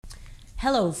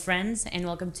Hello, friends, and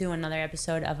welcome to another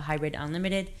episode of Hybrid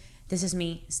Unlimited. This is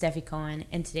me, Steffi Cohen,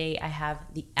 and today I have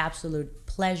the absolute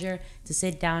pleasure to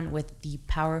sit down with the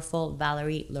powerful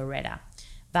Valerie Loureda.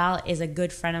 Val is a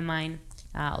good friend of mine,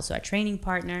 also a training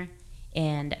partner,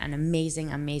 and an amazing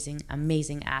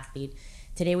athlete.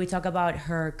 Today we talk about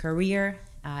her career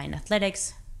in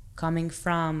athletics, coming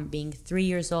from being 3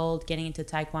 years old, getting into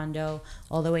Taekwondo,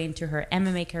 all the way into her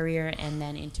MMA career, and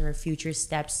then into her future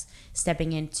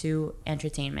stepping into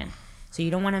entertainment. So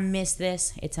you don't want to miss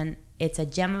this. It's a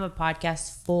gem of a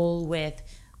podcast full with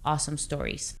awesome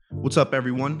stories. What's up,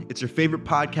 everyone? It's your favorite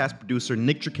podcast producer,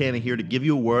 Nick Tricana, here to give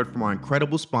you a word from our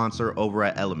incredible sponsor over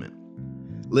at Element.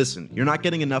 Listen, you're not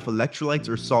getting enough electrolytes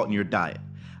or salt in your diet.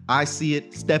 I see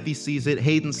it, Steffi sees it,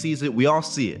 Hayden sees it, we all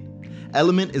see it.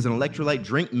 Element is an electrolyte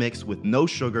drink mix with no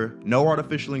sugar, no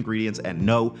artificial ingredients, and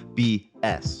no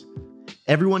BS.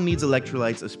 Everyone needs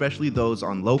electrolytes, especially those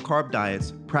on low-carb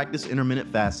diets, practice intermittent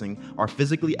fasting, are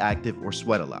physically active, or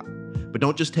sweat a lot. But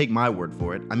don't just take my word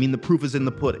for it. I mean, the proof is in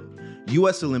the pudding.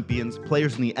 U.S. Olympians,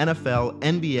 players in the NFL,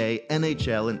 NBA,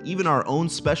 NHL, and even our own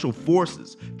special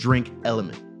forces drink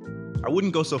Element. I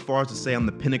wouldn't go so far as to say I'm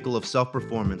the pinnacle of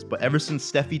self-performance, but ever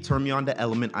since Steffi turned me on to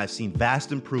Element, I've seen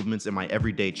vast improvements in my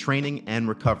everyday training and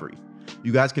recovery.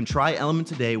 You guys can try Element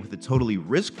today with a totally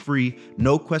risk-free,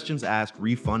 no questions asked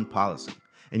refund policy.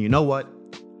 And you know what?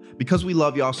 Because we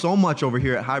love y'all so much over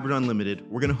here at Hybrid Unlimited,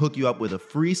 we're gonna hook you up with a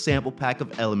free sample pack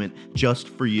of Element just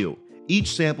for you.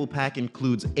 Each sample pack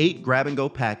includes 8 grab-and-go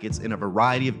packets in a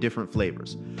variety of different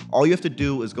flavors. All you have to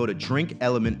do is go to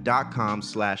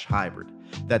drinkelement.com/hybrid.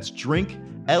 That's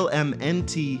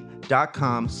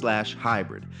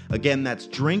drinklmnt.com/hybrid. Again, that's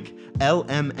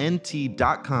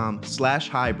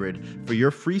drinklmnt.com/hybrid for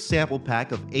your free sample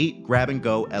pack of 8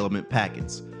 grab-and-go Element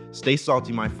packets. Stay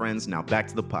salty, my friends. Now back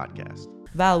to the podcast.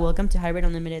 Val, welcome to Hybrid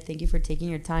Unlimited. Thank you for taking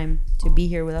your time to be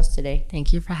here with us today.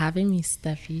 Thank you for having me,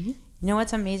 Steffi. You know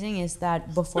what's amazing is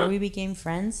that before we became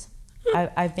friends,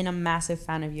 I've been a massive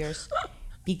fan of yours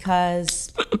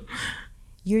because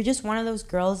you're just one of those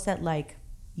girls that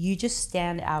you just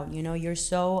stand out. You know, you're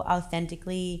so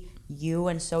authentically you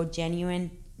and so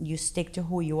genuine. You stick to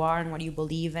who you are and what you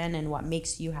believe in and what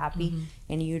makes you happy,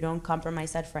 and you don't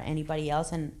compromise that for anybody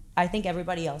else. And I think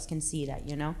everybody else can see that,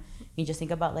 you know? You just think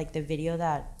about the video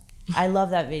that I love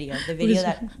that video. The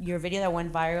video your video that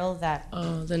went viral,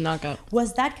 the knockout.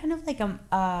 Was that kind of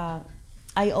I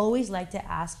always like to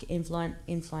ask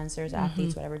influencers,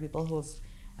 athletes, whatever, people who have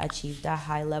achieved a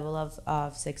high level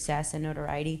of success and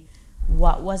notoriety.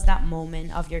 What was that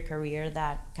moment of your career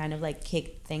that kind of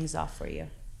kicked things off for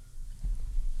you?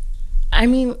 I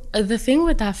mean, the thing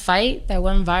with that fight that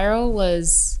went viral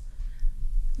was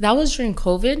during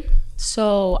COVID.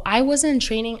 So I wasn't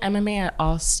training MMA at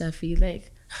all, Steffi.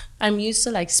 I'm used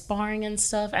to sparring and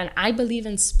stuff, and I believe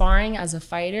in sparring as a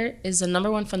fighter is the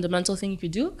number one fundamental thing you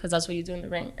could do, because that's what you do in the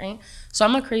ring, right? So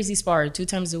I'm a crazy sparrer 2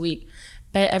 times a week,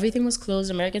 but everything was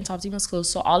closed. American Top Team was closed,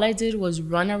 so all I did was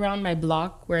run around my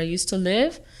block where I used to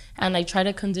live and try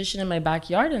to condition in my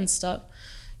backyard and stuff.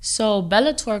 So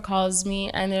Bellator calls me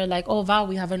and they're like, "Oh, Val,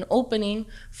 we have an opening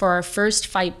for our first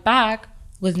fight back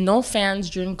with no fans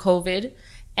during COVID,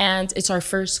 and it's our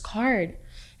first card."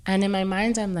 And in my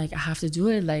mind, I'm like, I have to do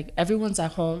it. Everyone's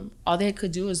at home. All they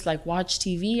could do is watch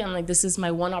TV. I'm like, this is my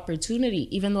one opportunity,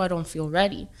 even though I don't feel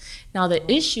ready. Now, the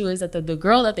issue is that the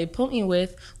girl that they put me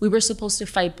with, we were supposed to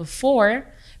fight before,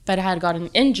 but I had gotten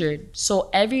injured.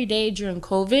 So every day during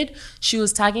COVID, she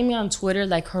was tagging me on Twitter,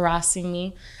 harassing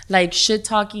me,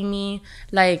 shit-talking me,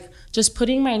 just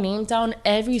putting my name down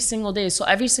every single day. So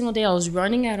every single day I was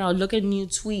running and I would look at a new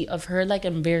tweet of her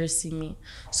embarrassing me.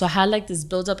 So I had this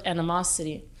build-up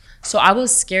animosity. So I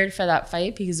was scared for that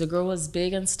fight because the girl was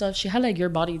big and stuff. She had your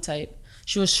body type.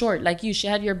 She was short like you. She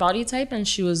had your body type and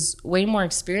she was way more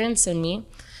experienced than me.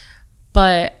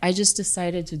 But I just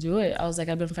decided to do it. I was like,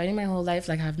 I've been fighting my whole life.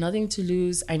 I have nothing to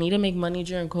lose. I need to make money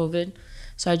during COVID.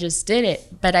 So I just did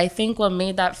it. But I think what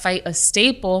made that fight a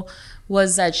staple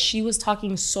was that she was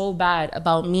talking so bad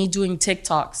about me doing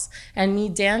TikToks and me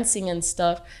dancing and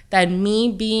stuff, that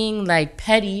me being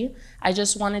petty, I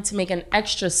just wanted to make an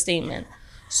extra statement.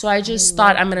 So I just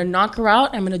thought, I'm going to knock her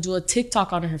out. I'm going to do a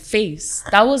TikTok on her face.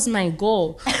 That was my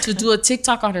goal, to do a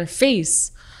TikTok on her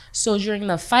face. So during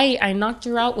the fight, I knocked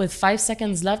her out with 5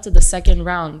 seconds left of the second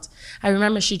round. I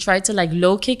remember she tried to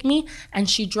low kick me and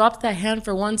she dropped that hand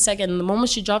for 1 second. And the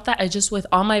moment she dropped that, I just, with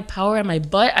all my power and my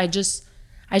butt, I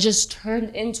I just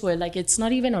turned into it. Like, it's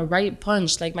not even a right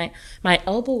punch. Like, my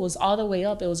elbow was all the way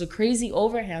up. It was a crazy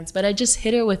overhand, but I just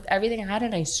hit her with everything I had,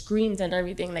 and I screamed and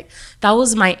everything. Like, that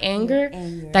was my anger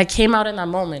that came out in that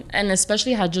moment. And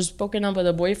especially I had just broken up with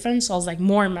a boyfriend, so I was like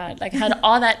more mad. Like, I had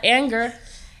all that anger.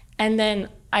 And then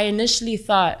I initially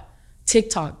thought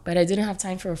TikTok, but I didn't have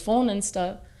time for a phone and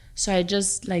stuff. So I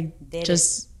just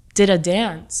did a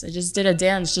dance. I just did a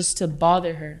dance just to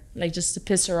bother her, like just to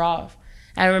piss her off.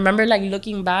 I remember like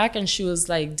looking back, and she was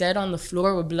like dead on the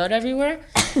floor with blood everywhere.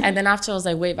 And then after I was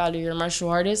like, wait, Valerie, you're a martial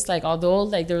artist. Like, although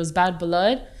like there was bad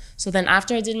blood. So then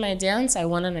after I did my dance, I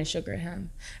went and I shook her hand.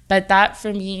 But that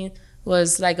for me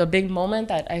was like a big moment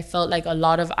that I felt like a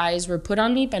lot of eyes were put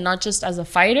on me, but not just as a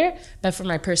fighter, but for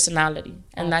my personality.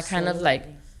 And that kind of like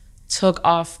took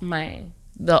off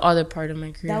the other part of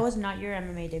my career. That was not your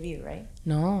MMA debut, right?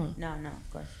 No. No,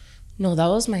 of course. No, that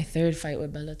was my third fight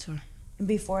with Bellator.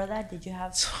 Before that, did you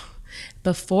have?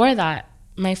 Before that,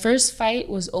 my first fight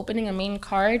was opening a main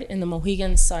card in the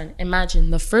Mohegan Sun.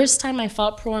 Imagine, the first time I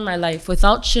fought pro in my life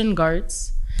without shin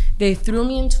guards. They threw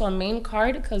me into a main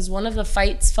card because one of the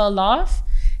fights fell off.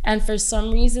 And for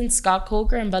some reason, Scott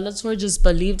Coker and Bellator just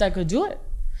believed I could do it.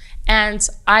 And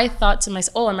I thought to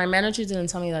myself, and my manager didn't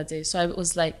tell me that day. So I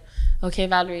was like, okay,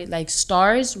 Valerie, like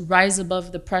stars rise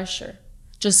above the pressure.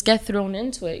 Just get thrown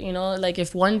into it, you know? Like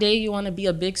if one day you want to be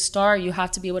a big star, you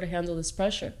have to be able to handle this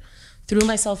pressure. Threw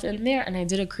myself in there, and I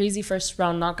did a crazy first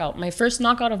round knockout. My first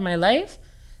knockout of my life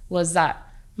was that.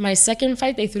 My second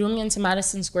fight, they threw me into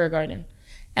Madison Square Garden.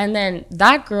 And then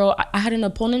that girl, I had an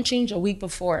opponent change a week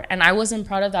before, and I wasn't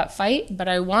proud of that fight, but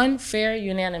I won fair,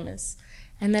 unanimous.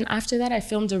 And then after that, I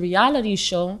filmed a reality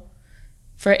show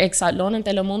for Exatlón in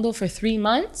Telemundo for 3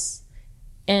 months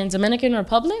in Dominican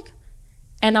Republic.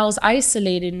 And I was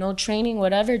isolated, no training,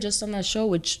 whatever, just on that show,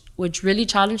 which really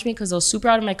challenged me because I was super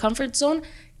out of my comfort zone.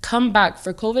 Come back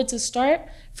for COVID to start,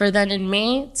 for then in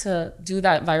May to do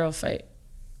that viral fight.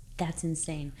 That's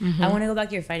insane. I want to go back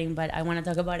to your fighting, but I want to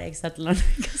talk about Exatlón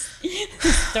because the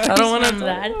stories from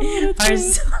that are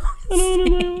so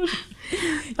insane.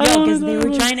 Yo, because they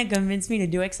were trying to convince me to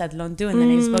do Exatlón too, and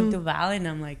then I spoke to Val, and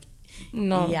I'm like,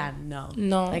 no.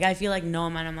 Like I feel like no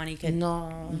amount of money could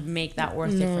make that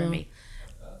worth it for me.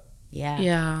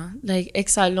 Yeah, like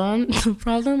Exatlón, the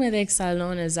problem with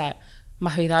Exatlón is that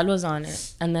Majidal was on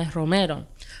it and then Romero,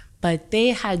 but they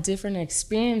had different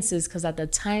experiences because at the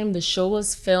time the show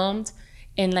was filmed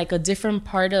in like a different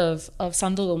part of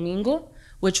Santo Domingo,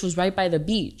 which was right by the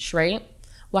beach, right?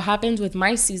 What happened with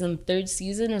my season, third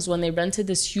season, is when they rented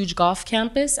this huge golf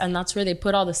campus, and that's where they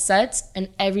put all the sets, and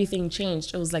everything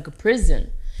changed. It was like a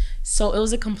prison. So it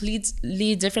was a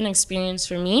completely different experience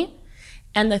for me.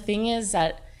 And the thing is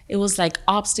that it was like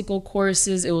obstacle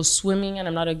courses, it was swimming, and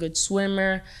I'm not a good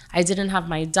swimmer. I didn't have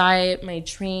my diet, my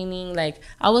training. Like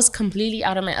I was completely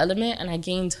out of my element, and I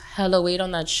gained hella weight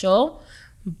on that show.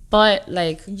 But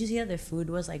like, did you see how the food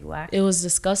was like whack? It was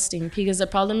disgusting because the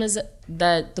problem is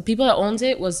that the people that owned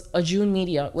it was Ajun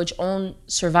Media, which owned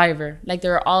Survivor. Like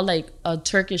they're all like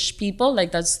Turkish people,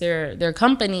 like that's their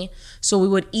company. So we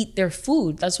would eat their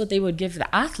food. That's what they would give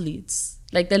the athletes.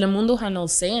 Like Telemundo had no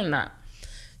say in that.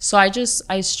 So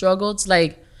I struggled,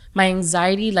 like my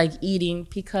anxiety, like eating,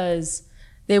 because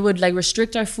they would like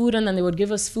restrict our food and then they would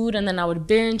give us food and then I would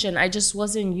binge, and I just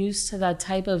wasn't used to that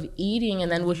type of eating.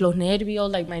 And then with los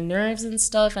nervios, like my nerves and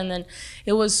stuff, and then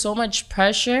it was so much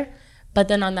pressure. But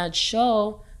then on that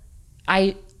show,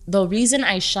 the reason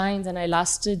I shined and I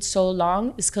lasted so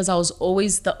long is because I was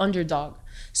always the underdog.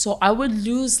 So I would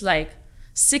lose like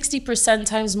 60%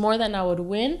 times more than I would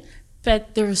win.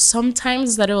 But there were some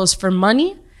times that it was for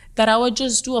money that I would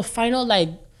just do a final like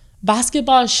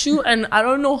basketball shoot, and I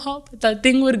don't know how, but that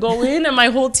thing would go in and my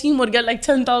whole team would get like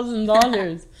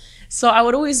 $10,000. So I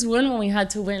would always win when we had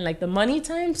to win, like the money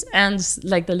times and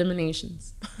like the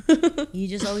eliminations. You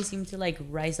just always seem to like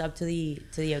rise up to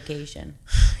the occasion.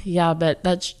 Yeah, but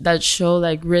that show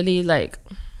like really like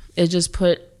it just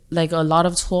put like a lot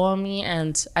of toll on me,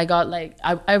 and I got like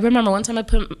I remember one time I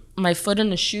put my foot in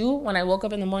the shoe when I woke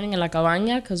up in the morning in La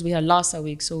Cabaña because we had lost that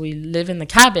week, so we live in the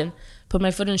cabin. Put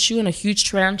my foot in the shoe and a huge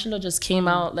tarantula just came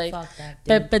out. Like, fuck that,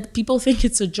 dude. But people think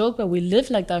it's a joke, but we live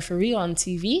like that for real on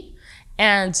TV.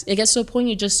 And it gets to a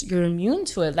point you're immune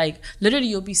to it. Like literally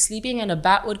you'll be sleeping and a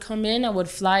bat would come in and would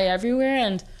fly everywhere,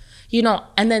 and you know,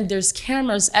 and then there's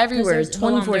cameras everywhere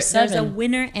 24/7. There's a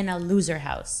winner and a loser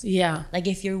house. Yeah. Like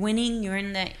if you're winning, you're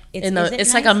in the it's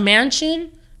nice? Like a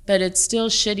mansion, but it's still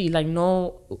shitty, like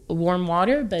no warm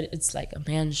water, but it's like a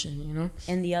mansion, you know?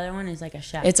 And the other one is like a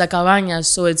shack. It's a cabaña,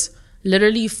 so it's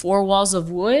literally 4 walls of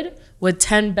wood with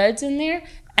 10 beds in there,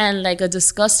 and like a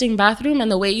disgusting bathroom, and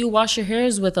the way you wash your hair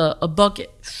is with a bucket.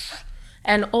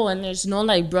 And there's no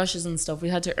like brushes and stuff. We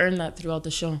had to earn that throughout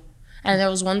the show. And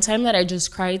there was one time that I just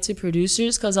cried to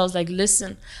producers because I was like,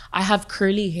 listen, I have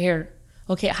curly hair.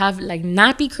 Okay, I have like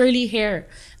nappy curly hair.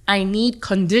 I need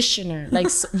conditioner.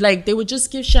 Like they would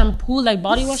just give shampoo, like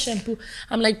body wash shampoo.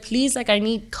 I'm like, please, like I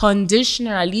need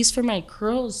conditioner, at least for my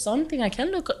curls, something. I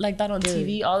can't look like that on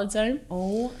TV all the time.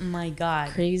 Oh my God.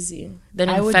 Crazy. Then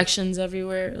infections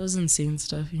everywhere. It was insane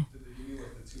stuff. Did they give you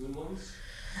like the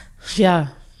 2-in-1s?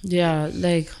 Yeah,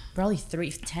 like Probably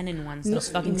 10-in-1s. Those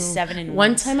fucking 7-in-1s.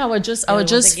 one time I would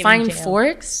just find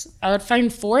forks. I would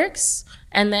find forks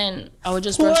and then I would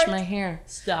just brush my hair.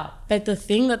 Stop. But the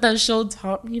thing that show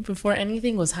taught me before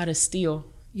anything was how to steal.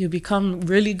 You become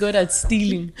really good at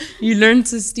stealing. You learn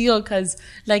to steal because,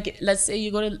 like, let's say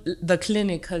you go to the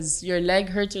clinic because your leg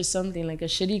hurts or something, like a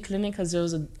shitty clinic because there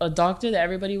was a doctor that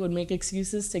everybody would make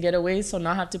excuses to get away so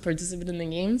not have to participate in the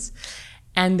games.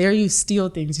 And there you steal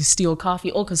things. You steal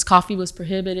coffee. Because coffee was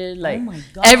prohibited. Like, oh my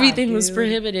God, everything was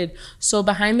prohibited. So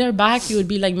behind their back, you would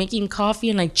be like making coffee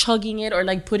and like chugging it or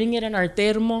like putting it in our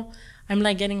termo. I'm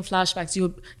like getting flashbacks.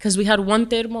 Because we had one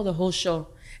termo the whole show.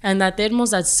 And that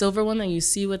termo's that silver one that you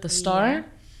see with the star. Yeah.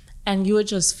 And you would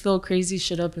just fill crazy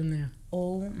shit up in there.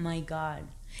 Oh my God.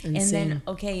 Insane.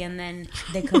 And then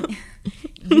they come.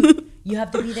 you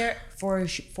have to be there for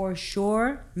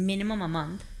sure, minimum a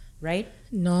month, right?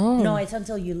 No, it's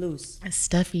until you lose.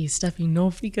 Steffi,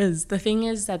 no, because the thing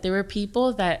is that there were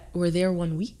people that were there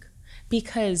 1 week.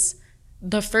 Because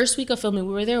the first week of filming,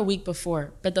 we were there a week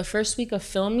before, but the first week of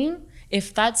filming,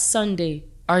 if that Sunday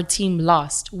our team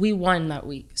lost, we won that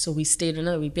week, so we stayed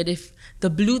another week. But if the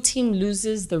blue team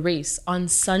loses the race on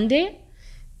Sunday,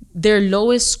 their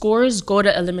lowest scores go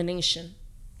to elimination,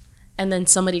 and then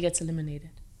somebody gets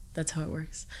eliminated. That's how it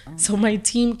works. So my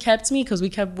team kept me because we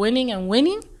kept winning and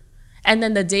winning. And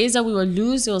then the days that we would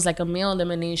lose, it was like a male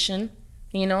elimination,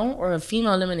 or a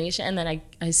female elimination. And then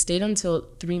I stayed until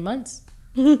 3 months.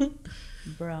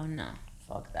 Bro, no.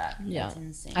 Fuck that. Yeah. That's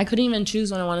insane. I couldn't even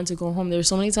choose when I wanted to go home. There were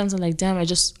so many times I'm like, damn,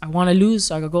 I want to lose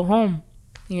so I could go home.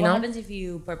 What happens if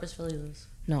you purposefully lose?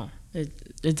 No,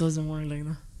 it doesn't work like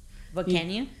that. But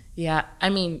can you? Yeah. I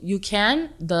mean, you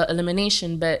can, the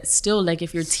elimination, but still, like,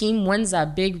 if your team wins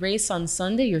that big race on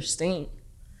Sunday, you're staying.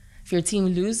 If your team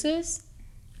loses,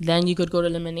 then you could go to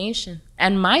elimination.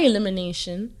 And my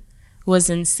elimination was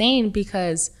insane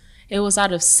because it was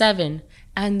out of 7.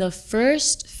 And the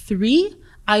first 3,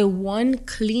 I won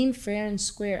clean, fair, and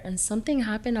square. And something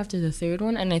happened after the 3rd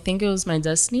one, and I think it was my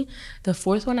destiny. The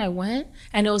 4th one I went,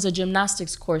 and it was a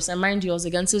gymnastics course. And mind you, I was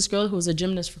against this girl who was a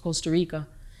gymnast for Costa Rica.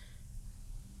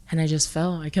 And I just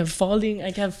fell. I kept falling.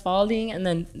 And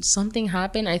then something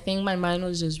happened. I think my mind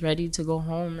was just ready to go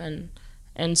home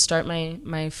and start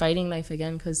my fighting life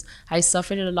again, because I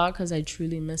suffered it a lot because I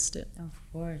truly missed it. Of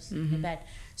course. I bet.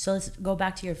 So let's go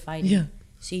back to your fighting. Yeah.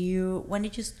 So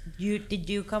did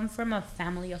you come from a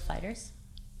family of fighters?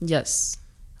 Yes.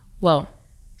 Well,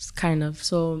 kind of.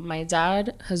 So my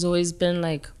dad has always been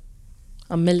like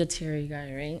a military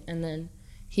guy, right? And then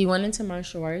he went into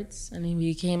martial arts and he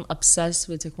became obsessed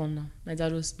with taekwondo.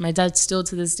 My dad still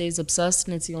to this day is obsessed,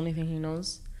 and it's the only thing he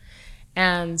knows.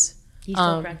 And he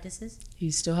still practices? He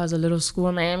still has a little school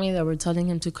in Miami that we're telling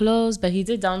him to close, but he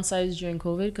did downsize during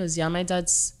COVID because, my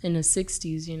dad's in his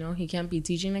 60s, he can't be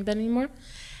teaching like that anymore.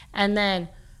 And then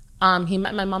he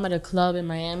met my mom at a club in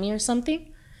Miami or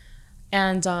something.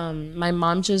 And my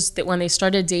mom when they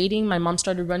started dating, my mom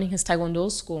started running his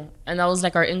Taekwondo school. And that was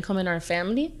like our income in our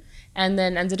family. And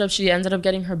then she ended up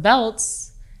getting her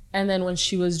belts. And then when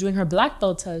she was doing her black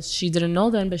belt test, she didn't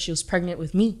know then, but she was pregnant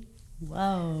with me.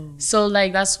 Whoa. So,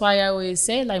 like, that's why I always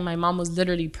say, like, my mom was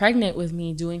literally pregnant with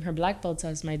me doing her black belt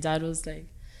test. My dad was, like,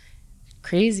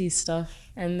 crazy stuff.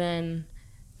 And then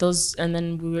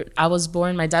I was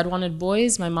born. My dad wanted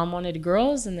boys. My mom wanted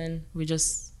girls. And then we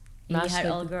just matched. You had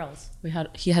all girls.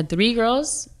 He had 3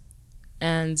 girls,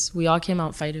 and we all came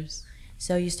out fighters.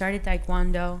 So you started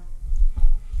Taekwondo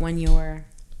when you were...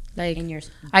 Like,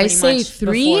 I say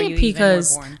 3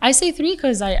 because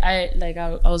I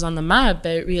was on the mat,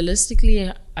 but realistically,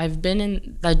 I've been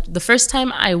in the first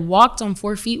time I walked on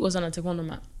 4 feet was on a taekwondo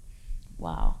mat.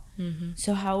 Wow. Mm-hmm.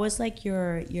 So how was like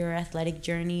your athletic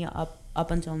journey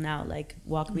up until now? Like,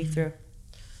 walk me through.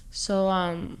 So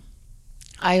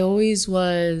I always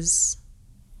was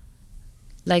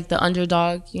like the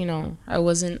underdog. I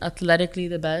wasn't athletically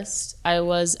the best. I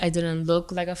didn't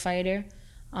look like a fighter.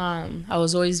 I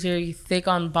was always very thick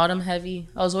on bottom heavy.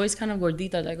 I was always kind of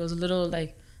gordita, like I was a little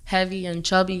like heavy and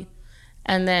chubby.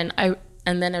 And then I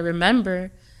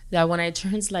remember that when I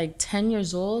turned like 10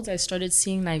 years old, I started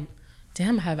seeing like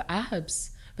damn, I have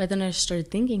abs. But then I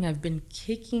started thinking I've been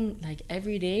kicking like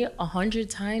every day 100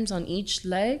 times on each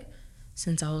leg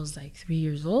since I was like 3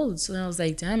 years old. So then I was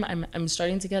like, damn, I'm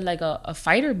starting to get like a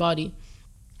fighter body.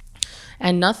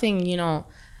 And nothing, you know,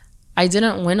 I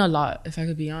didn't win a lot, if I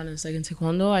could be honest. Like in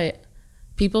taekwondo,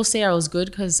 people say I was good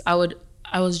because I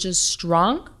was just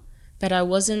strong, but I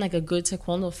wasn't like a good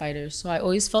taekwondo fighter. So I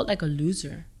always felt like a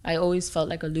loser. And I always felt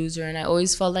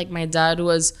like my dad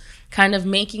was kind of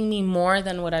making me more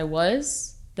than what I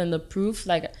was, than the proof.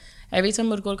 Like every time I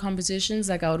would go to competitions,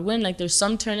 like I would win. Like there's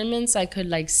some tournaments I could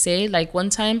like say, like one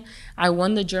time I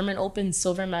won the German Open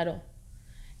silver medal.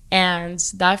 And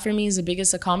that for me is the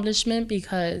biggest accomplishment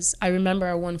because I remember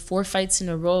I won 4 fights in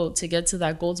a row to get to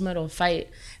that gold medal fight.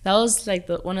 That was like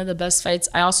one of the best fights.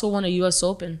 I also won a US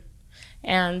Open.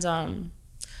 And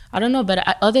I don't know,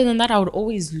 but other than that, I would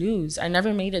always lose. I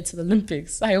never made it to the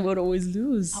Olympics. I would always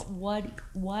lose.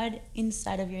 What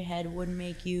inside of your head would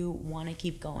make you want to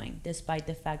keep going despite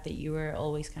the fact that you were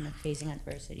always kind of facing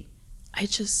adversity? I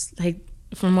just, like,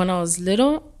 from when I was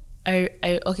little,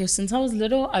 since I was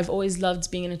little, I've always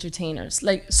loved being an entertainer.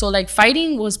 Like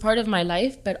fighting was part of my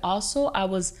life, but also I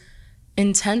was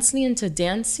intensely into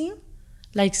dancing.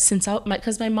 Like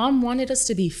because my mom wanted us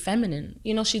to be feminine.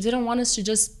 You know, she didn't want us to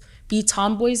just be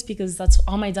tomboys because that's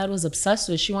all my dad was obsessed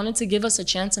with. She wanted to give us a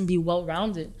chance and be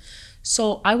well-rounded.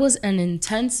 So I was an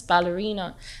intense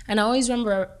ballerina, and I always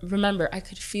remember I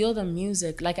could feel the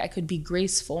music, like I could be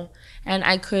graceful, and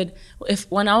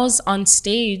when I was on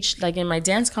stage, like in my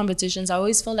dance competitions, I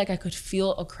always felt like I could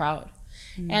feel a crowd.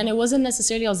 And it wasn't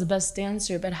necessarily I was the best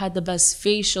dancer, but had the best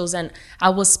facials, and I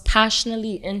was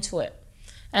passionately into it.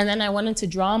 And then I went into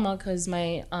drama because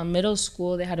my middle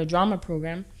school, they had a drama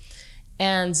program,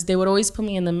 and they would always put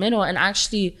me in the middle. And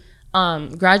actually,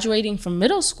 graduating from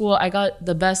middle school, I got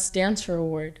the best dancer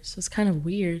award. So it's kind of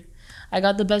weird. I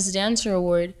got the best dancer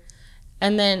award.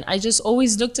 And then I just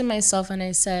always looked at myself and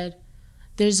I said,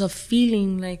 there's a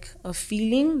feeling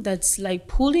that's like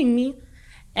pulling me,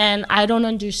 and I don't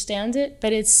understand it,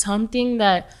 but it's something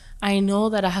that I know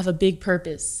that I have a big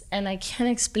purpose, and I can't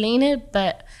explain it,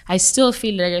 but I still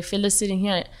feel it. Like I feel it sitting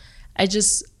here.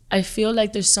 I feel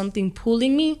like there's something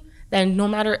pulling me, that no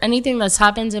matter anything that's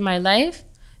happened in my life,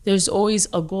 there's always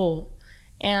a goal.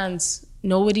 And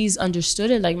nobody's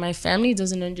understood it. Like my family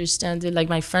doesn't understand it. Like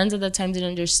my friends at the time didn't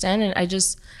understand it.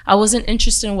 I wasn't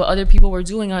interested in what other people were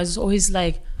doing. I was always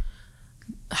like,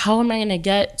 how am I gonna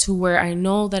get to where I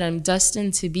know that I'm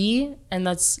destined to be? And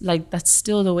that's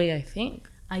still the way I think.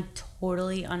 I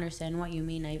totally understand what you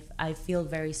mean. I feel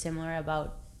very similar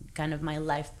about kind of my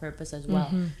life purpose as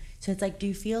well. So it's like, do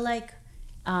you feel like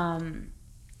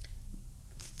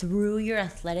through your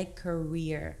athletic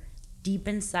career, deep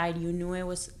inside, you knew it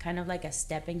was kind of like a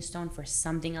stepping stone for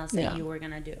something else that you were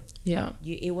gonna do? Yeah.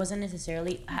 It wasn't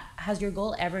necessarily. Has your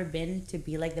goal ever been to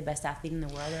be like the best athlete in the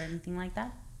world or anything like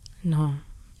that? No.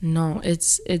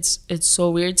 It's so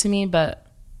weird to me, but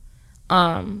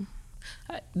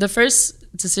the first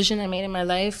decision I made in my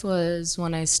life was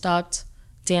when I stopped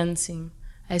dancing.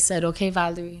 I said, okay,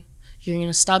 Valerie, you're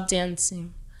gonna stop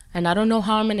dancing, and I don't know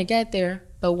how I'm gonna get there,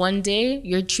 but one day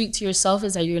your treat to yourself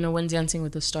is that you're gonna win Dancing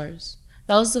with the Stars.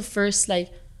 That was the first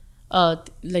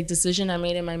decision I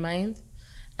made in my mind.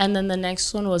 And then the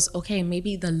next one was, okay,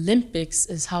 maybe the Olympics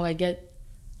is how I get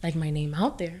like my name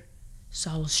out there.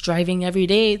 So I was striving every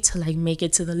day to like make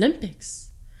it to the Olympics.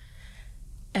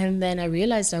 And then I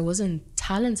realized I wasn't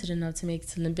talented enough to make it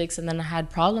to the Olympics. And then I had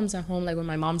problems at home, like with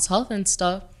my mom's health and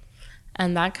stuff.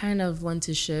 And that kind of went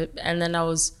to shit. And then I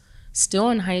was still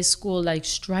in high school, like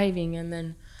striving. And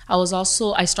then I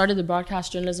started the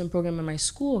broadcast journalism program in my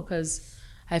school because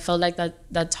I felt like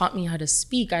that taught me how to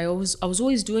speak. I was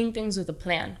always doing things with a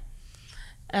plan.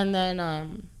 And then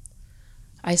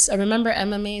I remember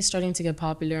MMA starting to get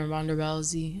popular and Ronda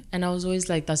Rousey. And I was always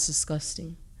like, that's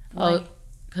disgusting. Why?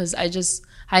 Because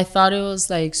I thought it was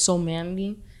like so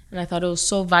manly, and I thought it was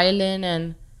so violent,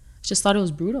 and just thought it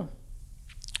was brutal.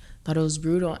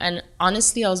 And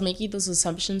honestly, I was making those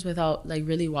assumptions without like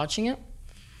really watching it.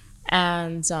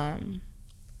 And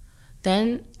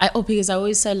then because I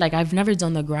always said, like, I've never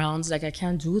done the grounds, like I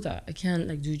can't do that. I can't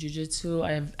like do jiu-jitsu.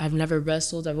 I've never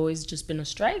wrestled. I've always just been a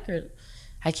striker.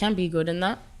 I can't be good in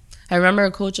that. I remember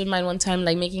a coach of mine one time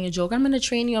like making a joke, I'm gonna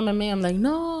train you MMA. I'm like,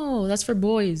 no, that's for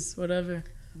boys, whatever.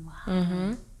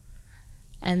 Wow.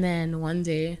 And then one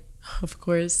day, of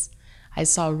course, I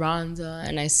saw Ronda,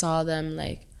 and I saw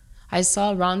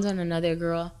Ronda and another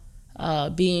girl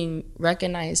being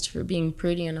recognized for being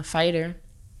pretty and a fighter.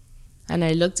 And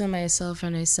I looked at myself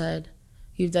and I said,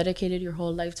 you've dedicated your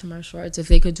whole life to martial arts. If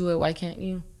they could do it, why can't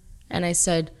you? And I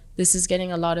said, this is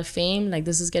getting a lot of fame, like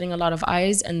this is getting a lot of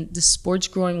eyes, and the sport's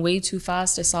growing way too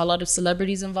fast. I saw a lot of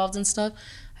celebrities involved and stuff.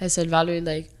 I said, Valerie,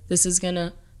 like this is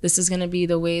gonna be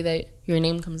the way that your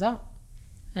name comes out.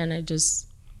 And I just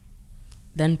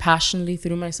then passionately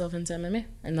threw myself into MMA,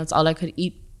 and that's all I could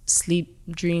eat, sleep,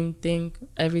 dream, think,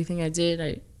 everything I did.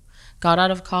 I got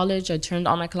out of college, I turned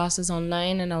all my classes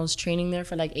online, and I was training there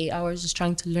for like 8 hours, just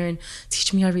trying to learn,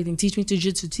 teach me everything, teach me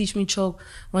jiu-jitsu, teach me choke.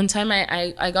 One time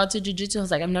I got to jiu-jitsu, I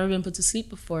was like, I've never been put to sleep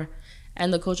before.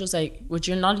 And the coach was like, which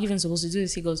you're not even supposed to do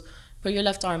this. He goes, put your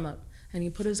left arm up. And he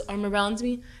put his arm around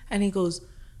me, and he goes,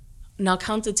 now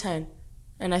count to 10.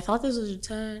 And I thought this was a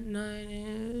 10,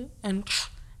 9, and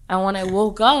when I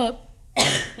woke up,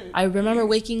 I remember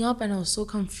waking up and I was so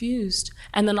confused.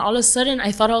 And then all of a sudden,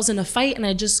 I thought I was in a fight, and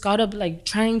I just got up like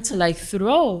trying to like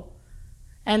throw.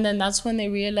 And then that's when they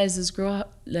realized this girl,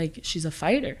 like she's a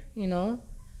fighter, you know?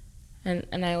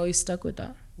 And I always stuck with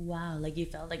that. Wow, like you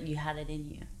felt like you had it in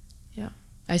you. Yeah,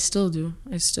 I still do.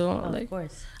 I still Of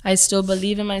course. I still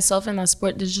believe in myself in that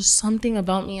sport. There's just something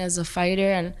about me as a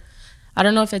fighter, and I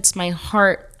don't know if it's my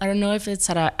heart. I don't know if it's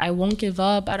that I won't give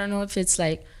up. I don't know if it's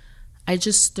like,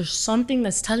 there's something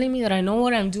that's telling me that I know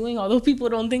what I'm doing. Although people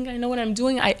don't think I know what I'm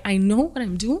doing, I know what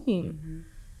I'm doing. Mm-hmm.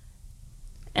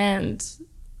 And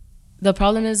the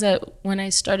problem is that when I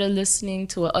started listening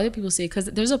to what other people say, because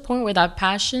there's a point where that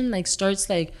passion like starts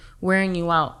like wearing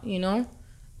you out, you know,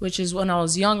 which is when I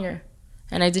was younger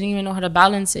and I didn't even know how to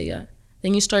balance it yet.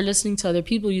 Then you start listening to other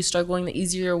people, you start going the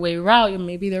easier way route, and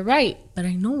maybe they're right, but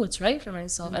I know what's right for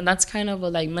myself. Mm-hmm. And that's kind of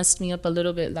what like messed me up a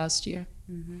little bit last year.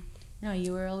 Mm-hmm. No,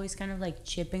 you were always kind of like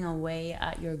chipping away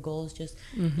at your goals, just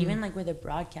mm-hmm. even like with the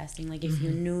broadcasting. Like if mm-hmm. you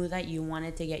knew that you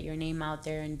wanted to get your name out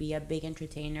there and be a big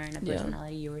entertainer and a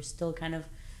personality, you were still kind of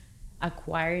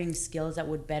acquiring skills that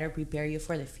would better prepare you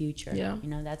for the future. Yeah. You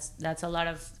know, that's a lot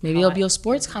of... Maybe I'll be a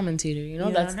sports commentator, you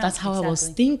know? That's how I was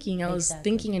thinking. I was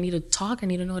thinking I need to talk, I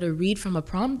need to know how to read from a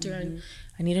prompter, mm-hmm. and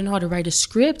I need to know how to write a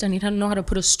script, I need to know how to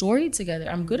put a story together.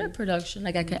 I'm good at production,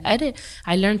 like I can edit.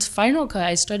 I learned Final Cut,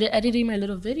 I started editing my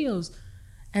little videos.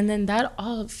 And then that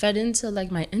all fed into like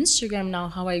my Instagram now,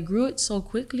 how I grew it so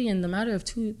quickly in the matter of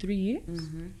 2-3 years.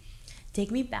 Mm-hmm. Take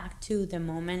me back to the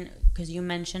moment, because you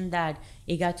mentioned that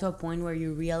it got to a point where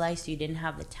you realized you didn't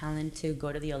have the talent to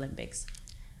go to the Olympics.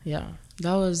 Yeah,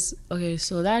 that was, okay,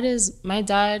 so that is my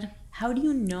dad. How do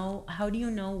you know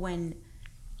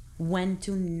when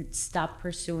to stop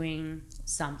pursuing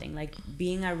something, like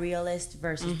being a realist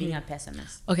versus mm-hmm. being a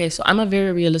pessimist? Okay, so I'm a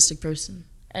very realistic person.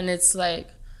 And it's like,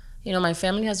 you know, my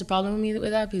family has a problem with me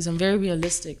with that because I'm very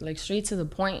realistic, like straight to the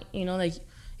point, you know, like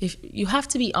if you have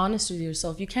to be honest with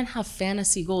yourself. You can't have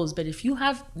fantasy goals, but if you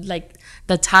have like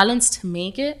the talents to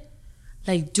make it,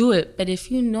 like do it. But if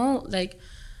you know, like,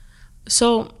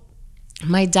 so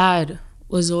my dad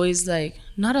was always like,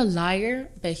 not a liar,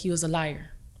 but he was a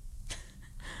liar.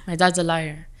 My dad's a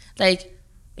liar. Like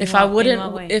if I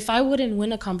wouldn't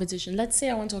win a competition, let's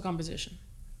say I went to a competition,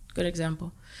 good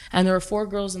example, and there were 4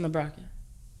 girls in the bracket.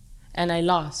 And I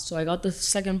lost, so I got the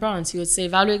second bronze. He would say,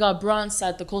 Valerie got bronze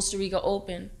at the Costa Rica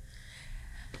Open.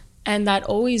 And that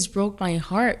always broke my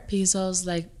heart because I was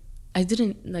like, I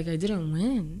didn't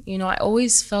win. You know, I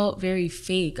always felt very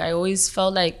fake. I always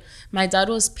felt like my dad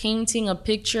was painting a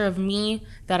picture of me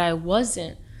that I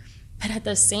wasn't. But at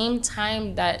the same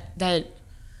time, that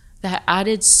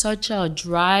added such a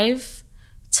drive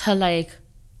to like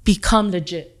become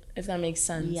legit, if that makes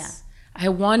sense. Yeah. I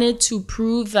wanted to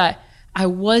prove that I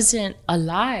wasn't a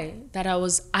lie, that I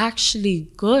was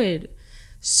actually good.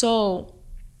 So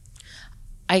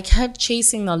I kept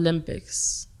chasing the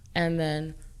Olympics. And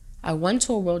then I went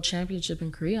to a world championship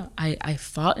in Korea. I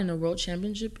fought in a world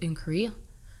championship in Korea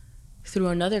through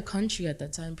another country at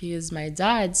that time, because my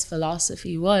dad's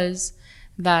philosophy was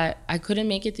that I couldn't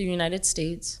make it through the United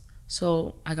States,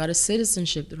 so I got a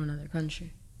citizenship through another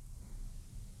country.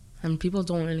 And people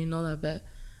don't really know that, but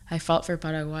I fought for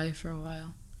Paraguay for a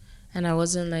while. And I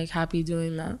wasn't like happy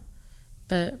doing that,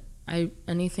 but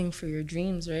anything for your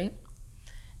dreams, right?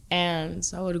 And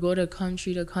I would go to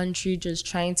country just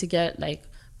trying to get like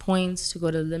points to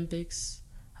go to Olympics.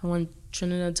 I went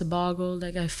Trinidad and Tobago,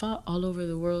 like I fought all over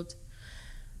the world.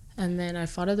 And then I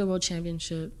fought at the World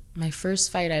Championship. My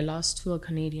first fight, I lost to a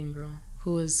Canadian girl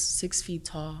who was 6 feet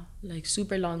tall, like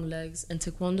super long legs. And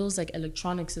Taekwondo's like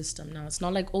electronic system now. It's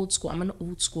not like old school. I'm an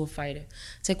old school fighter.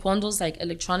 Taekwondo's like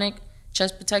electronic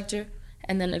chest protector,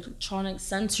 and then electronic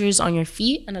sensors on your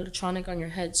feet and electronic on your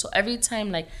head. So every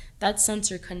time like that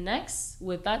sensor connects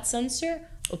with that sensor,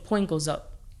 a point goes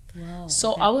up. Wow.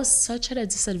 So okay. I was such at a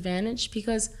disadvantage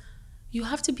because you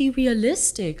have to be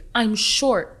realistic. I'm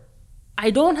short. I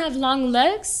don't have long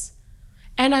legs,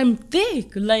 And I'm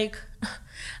thick. Like,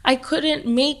 I couldn't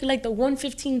make like the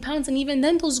 115 pounds. And even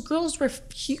then, those girls were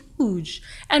huge.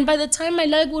 And by the time my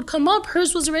leg would come up,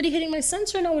 hers was already hitting my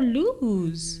center and I would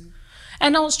lose.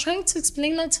 And I was trying to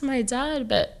explain that to my dad,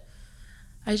 but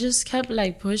I just kept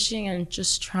like pushing and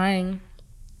just trying.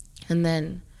 And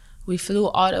then we flew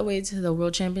all the way to the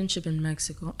World Championship in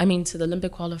Mexico. I mean, to the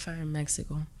Olympic qualifier in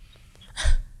Mexico.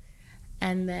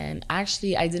 And then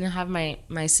actually, I didn't have my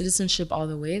citizenship all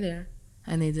the way there.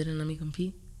 And they didn't let me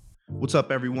compete. What's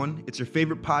up, everyone? It's your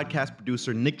favorite podcast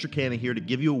producer, Nick Tricana, here to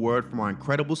give you a word from our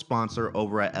incredible sponsor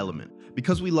over at Element.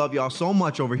 Because we love y'all so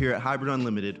much over here at Hybrid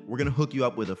Unlimited, we're going to hook you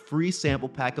up with a free sample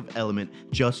pack of Element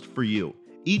just for you.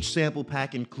 Each sample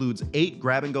pack includes 8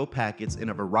 grab-and-go packets in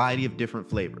a variety of different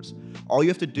flavors. All you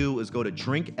have to do is go to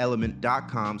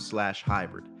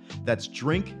drinkelement.com/hybrid. That's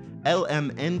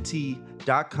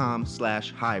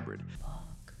drinklmnt.com/hybrid.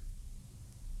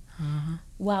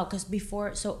 Wow, because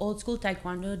before, so old school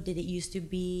taekwondo, did it used to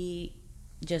be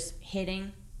just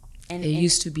hitting? And It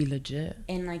used to be legit.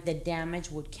 And like the damage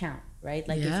would count, right?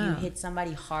 Like if Yeah. you hit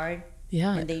somebody hard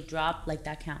Yeah. and they drop, like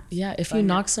that counts. Yeah, if But you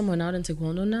now- knock someone out in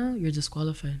taekwondo now, you're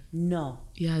disqualified. No.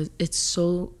 Yeah, it's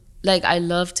so, like, I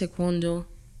love taekwondo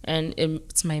and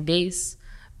it's my base,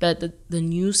 but the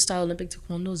new style Olympic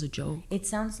taekwondo is a joke. It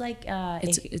sounds like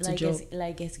It's a like joke.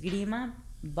 like esgrima,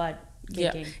 but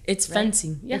Yeah, kicking, it's right?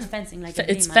 fencing. Yeah, It's fencing like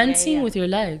It's esgrima. fencing Yeah. with your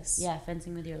legs. Yeah,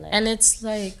 fencing with your legs. And it's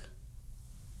like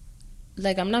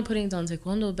I'm not putting down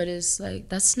taekwondo, but it's like,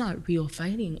 that's not real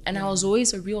fighting. And I was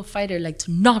always a real fighter, like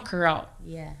to knock her out,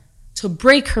 yeah, to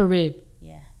break her rib.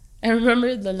 yeah. I remember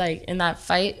in that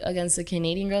fight against the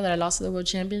Canadian girl that I lost at the World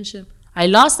Championship. I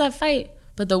lost that fight,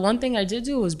 but the one thing I did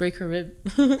do was break her rib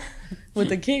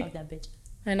with a kick. Fuck that bitch.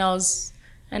 And I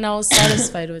was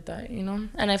satisfied with that, you know?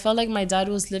 And I felt like my dad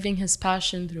was living his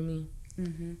passion through me.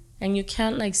 Mm-hmm. And you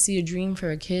can't like see a dream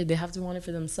for a kid. They have to want it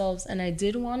for themselves. And I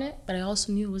did want it, but I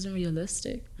also knew it wasn't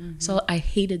realistic. So I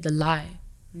hated the lie.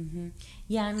 Mm-hmm.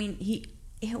 Yeah, I mean,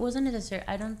 it wasn't necessary.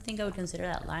 I don't think I would consider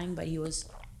that lying, but he was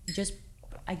just,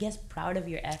 I guess, proud of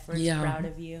your efforts, Yeah. proud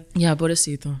of you. Yeah,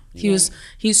 pobrecito. Yeah.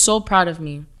 He's so proud of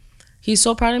me. He's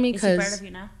so proud of me Is he proud because, of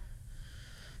you now?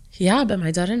 yeah, but my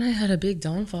dad and I had a big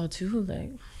downfall too. Like,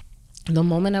 the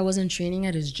moment I wasn't training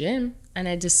at his gym and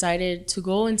I decided to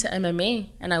go into MMA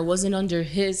and I wasn't under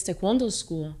his taekwondo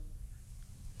school,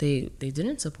 they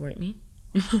didn't support me.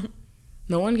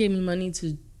 No one gave me money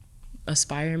to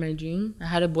aspire my dream. I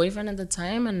had a boyfriend at the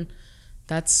time and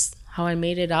that's how I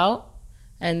made it out.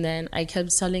 And then I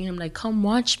kept telling him, like, come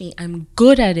watch me. I'm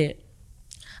good at it.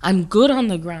 I'm good on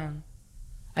the ground.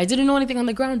 I didn't know anything on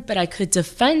the ground, but I could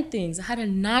defend things. I had a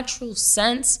natural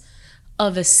sense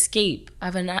of escape.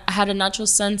 I had a natural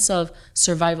sense of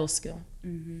survival skill.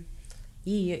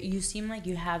 You seem like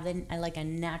you have like a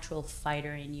natural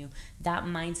fighter in you. That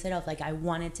mindset of like, I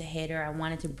wanted to hit her, I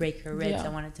wanted to break her ribs, Yeah. I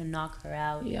wanted to knock her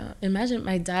out. Yeah, imagine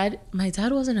my dad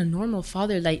wasn't a normal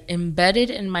father. Like, embedded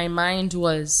in my mind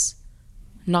was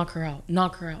knock her out,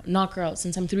 knock her out, knock her out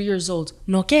since I'm 3 years old.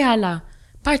 Noqueala,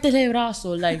 pártele el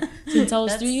brazo. Like, since I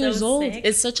was That's 3 years so old. sick.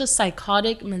 It's such a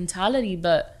psychotic mentality,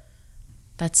 but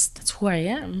that's who I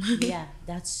am. Yeah,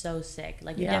 that's so sick.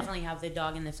 Like, you Yeah. definitely have the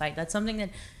dog in the fight. That's something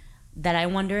that I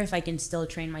wonder if I can still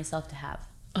train myself to have.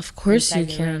 Of course you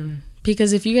Inside the can.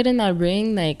 Because if you get in that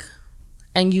ring, like,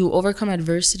 and you overcome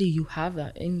adversity, you have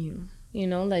that in you. You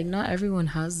know, like, not everyone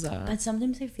has that. But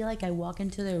sometimes I feel like I walk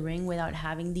into the ring without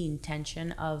having the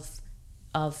intention of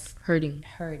Hurting.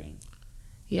 hurting.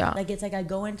 Yeah. Like, it's like I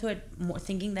go into it more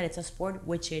thinking that it's a sport,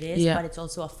 which it is, Yeah. but it's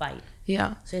also a fight.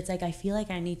 Yeah. So it's like I feel like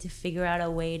I need to figure out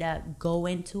a way to go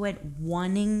into it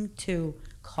wanting to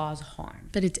cause harm.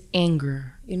 But it's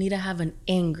anger. You need to have an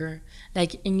anger.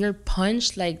 Like, in your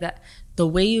punch, like, that, the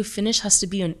way you finish has to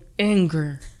be an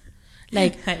anger.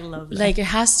 Like, I love that. Like, it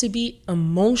has to be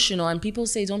emotional. And people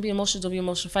say, don't be emotional, don't be an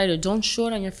emotional fighter. Don't show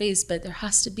it on your face. But there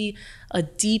has to be a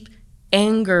deep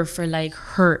anger for, like,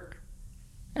 hurt.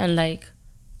 And, like,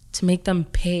 to make them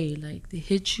pay. Like, they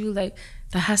hit you, like,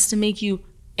 that has to make you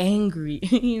angry,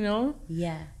 you know?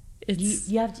 Yeah. It's,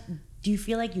 You have to, do you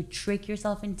feel like you trick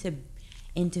yourself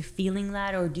into feeling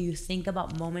that, or do you think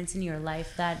about moments in your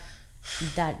life that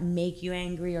make you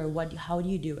angry, or how do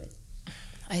you do it?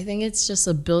 I think it's just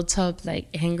a built up like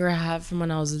anger I have from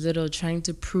when I was little, trying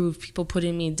to prove, people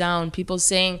putting me down, people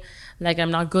saying like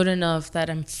I'm not good enough, that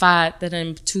I'm fat, that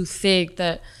I'm too thick,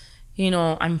 that, you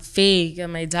know, I'm fake,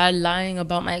 and my dad lying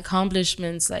about my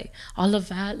accomplishments, like all of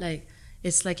that, like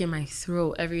it's like in my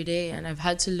throat every day, and I've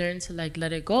had to learn to like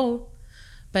let it go.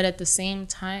 But at the same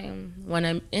time, when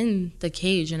I'm in the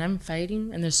cage and I'm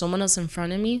fighting and there's someone else in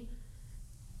front of me,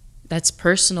 that's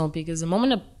personal, because the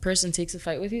moment a person takes a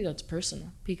fight with you, that's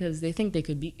personal, because they think they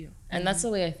could beat you. And that's the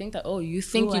way I think that, oh, you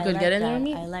think you could get in there with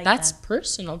me? That's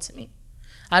personal to me.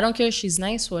 I don't care if she's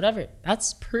nice, whatever.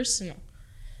 That's personal.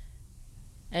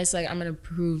 And it's like, I'm going to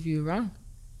prove you wrong.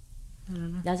 I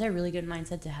don't know. That's a really good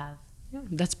mindset to have. Yeah,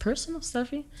 that's personal,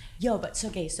 Steffi. Yo, but it's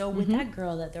okay. So with that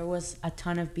girl that there was a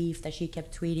ton of beef that she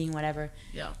kept tweeting, whatever.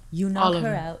 Yeah. You knock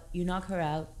her out. You knock her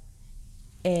out.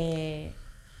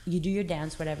 You do your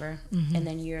dance, whatever, and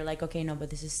then you're like, okay, no,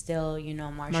 but this is still, you know,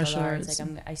 martial arts.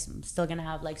 Like, I'm still gonna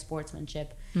have like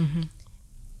sportsmanship.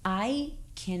 I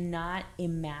cannot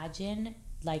imagine,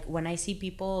 like, when I see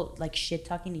people like shit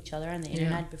talking each other on the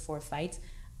internet before fights.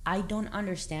 I don't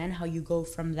understand how you go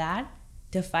from that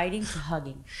to fighting to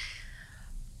hugging.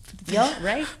 Yo,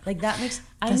 right? Like, that makes...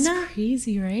 That's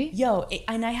crazy, right? Yo,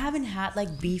 and I haven't had,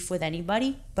 like, beef with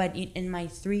anybody, but in my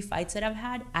 3 fights that I've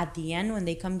had, at the end, when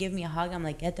they come give me a hug, I'm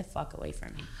like, get the fuck away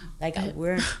from me. Like,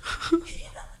 we're...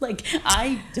 like,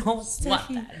 I don't want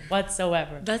that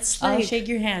whatsoever. That's like... I'll shake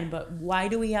your hand, but why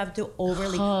do we have to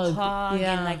overly hug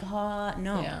and, like, hug?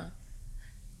 No. Yeah.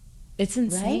 It's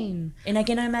insane. Right? And I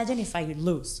cannot imagine if I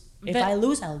lose. If I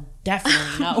lose, I'll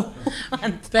definitely know.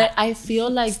 But I feel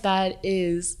like that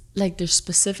is... like, there's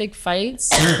specific fights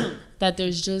that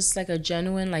there's just like a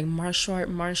genuine like martial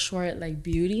art like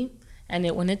beauty, and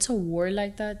when it's a war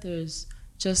like that, there's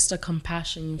just a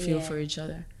compassion you feel for each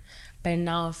other. But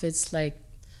now if it's like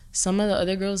some of the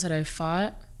other girls that I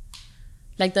fought,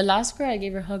 like the last girl I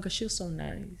gave her a hug, she was so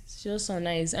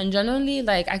nice, and generally,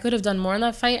 like, I could have done more in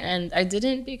that fight, and I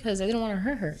didn't, because I didn't want to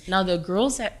hurt her. Now the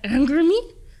girls that anger me,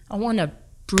 I want to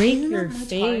break your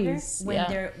face.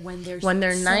 When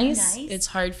they're so nice, it's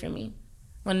hard for me.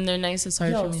 When they're nice, it's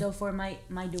hard for me. So for my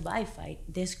Dubai fight,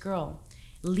 this girl,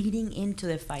 leading into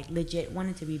the fight, legit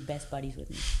wanted to be best buddies with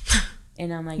me.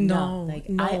 And I'm like, no, like,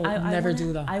 I never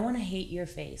do that. I want to hate your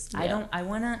face. Yeah. I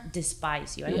want to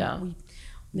despise you.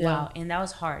 Wow. And that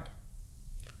was hard.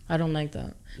 I don't like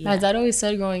that. My dad always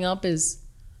said growing up is,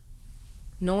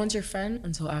 no one's your friend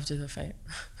until after the fight.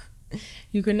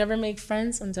 You could never make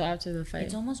friends until after the fight.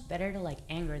 It's almost better to like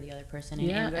anger the other person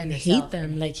and hate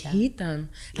them. Hate them.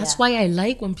 That's why I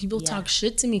like when people talk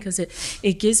shit to me, because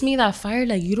it gives me that fire.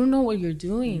 Like, you don't know what you're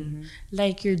doing.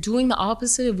 Like, you're doing the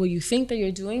opposite of what you think that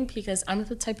you're doing, because I'm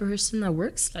the type of person that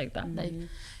works like that. Like,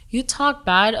 you talk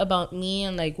bad about me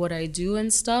and like what I do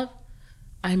and stuff,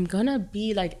 I'm gonna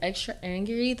be like extra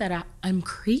angry that I'm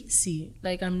crazy.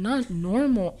 Like, I'm not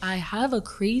normal. I have a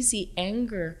crazy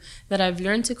anger that I've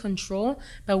learned to control.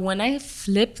 But when I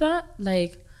flip that,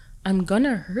 like, I'm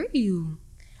gonna hurt you.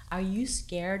 Are you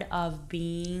scared of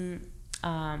being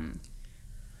kind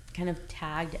of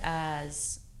tagged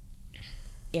as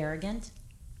arrogant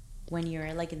when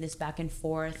you're like in this back and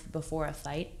forth before a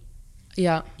fight?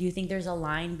 Yeah. Do you think there's a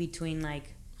line between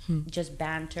like just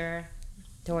banter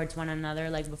towards one another,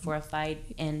 like before a fight,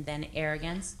 and then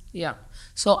arrogance? Yeah.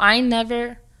 So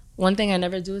one thing I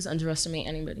never do is underestimate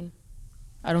anybody.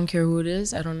 I don't care who it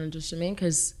is. I don't underestimate,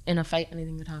 because in a fight,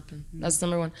 anything could happen. That's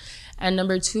number 1. And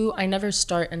number 2, I never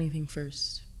start anything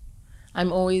first.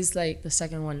 I'm always like the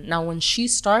second one. Now, when she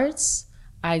starts,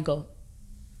 I go,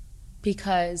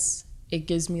 because it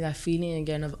gives me that feeling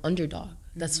again of underdog.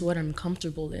 That's what I'm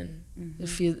comfortable in.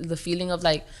 The feeling of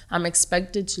like I'm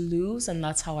expected to lose, and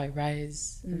that's how I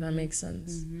rise. If that makes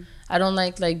sense. I don't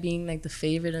like being like the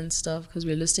favorite and stuff, because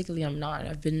realistically I'm not.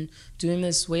 I've been doing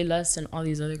this way less than all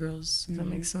these other girls. If that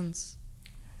makes sense.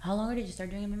 How long ago did you start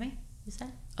doing MMA? You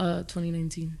said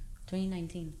 2019.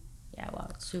 2019. Yeah, wow,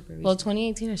 it's super recent. Well,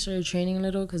 2018 I started training a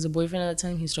little, because the boyfriend at the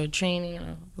time, he started training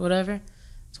and whatever.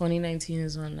 2019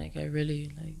 is when like I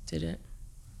really like did it.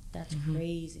 That's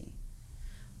crazy.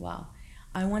 Wow.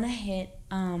 I want to hit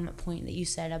a point that you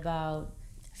said about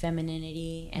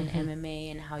femininity and MMA,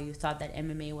 and how you thought that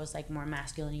MMA was like more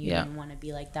masculine and you didn't want to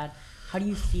be like that. How do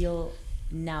you feel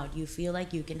now? Do you feel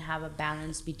like you can have a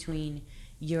balance between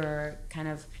your kind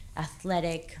of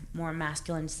athletic, more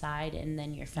masculine side and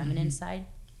then your feminine side?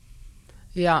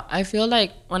 Yeah, I feel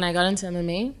like when I got into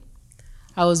MMA,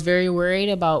 I was very worried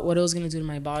about what it was going to do to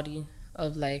my body.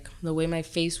 Of like the way my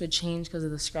face would change because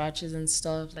of the scratches and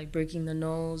stuff, like breaking the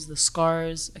nose, the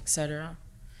scars, etc.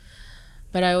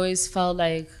 But I always felt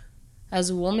like, as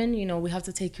a woman, you know, we have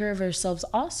to take care of ourselves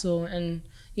also. And,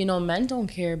 you know, men don't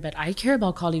care, but I care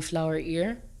about cauliflower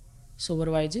ear. So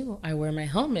what do? I wear my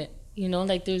helmet. You know,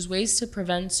 like, there's ways to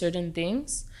prevent certain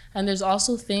things. And there's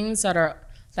also things that are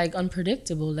like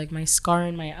unpredictable, like my scar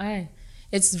in my eye.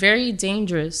 It's very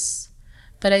dangerous.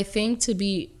 But I think to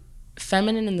be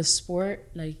feminine in the sport,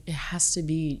 like, it has to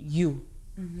be you.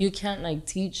 You can't like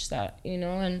teach that, you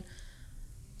know. And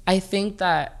I think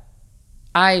that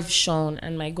I've shown,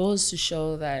 and my goal is to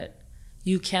show that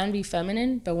you can be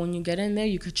feminine, but when you get in there,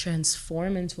 you could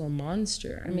transform into a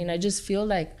monster. I mean, I just feel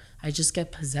like I just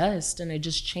get possessed and I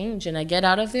just change and I get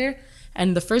out of there.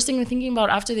 And the first thing I'm thinking about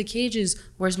after the cage is,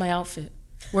 where's my outfit?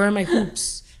 Where are my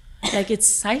hoops? Like, it's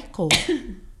psycho.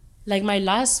 Like, my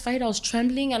last fight, I was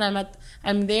trembling and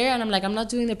I'm there and I'm like, I'm not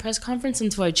doing the press conference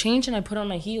until I change and I put on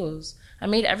my heels. I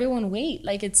made everyone wait.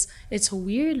 Like, it's a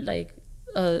weird, like,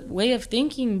 way of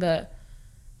thinking, but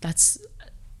that's,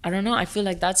 I don't know. I feel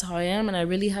like that's how I am, and I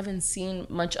really haven't seen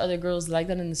much other girls like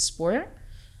that in the sport.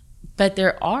 But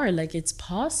there are, like, it's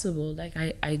possible. Like,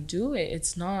 I do it.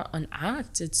 It's not an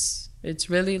act. It's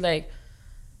really like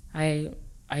I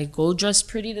go dressed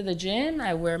pretty to the gym.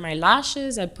 I wear my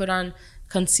lashes. I put on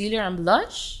concealer and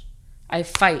blush. I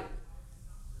fight.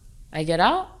 I get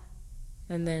out,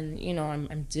 and then, you know, I'm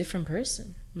a different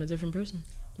person. I'm a different person.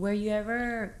 Were you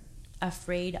ever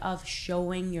afraid of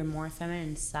showing your more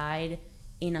feminine side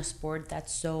in a sport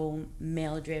that's so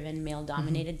male-driven,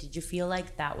 male-dominated? Did you feel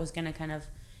like that was going to kind of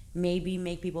maybe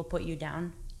make people put you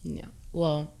down? Yeah.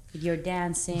 Well, your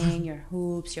dancing, your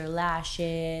hoops, your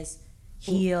lashes,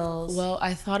 heels. Well,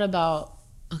 I thought about,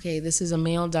 okay, this is a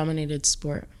male-dominated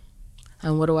sport.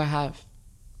 And what do I have?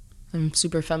 I'm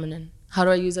super feminine. How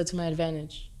do I use that to my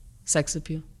advantage? Sex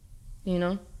appeal, you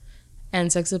know? And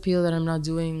sex appeal that I'm not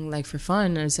doing, like, for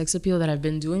fun, and sex appeal that I've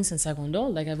been doing since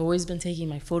Taekwondo. Like, I've always been taking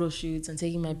my photo shoots and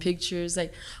taking my pictures.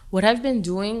 Like, what I've been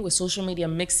doing with social media,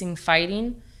 mixing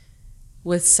fighting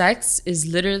with sex, is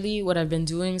literally what I've been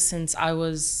doing since I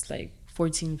was, like,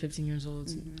 14, 15 years old.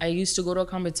 I used to go to a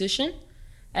competition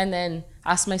and then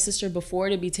ask my sister before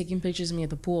to be taking pictures of me at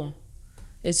the pool.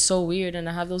 It's so weird, and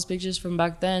I have those pictures from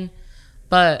back then.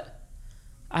 But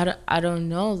I don't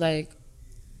know, like,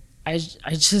 I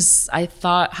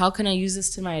thought, how can I use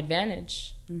this to my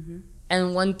advantage?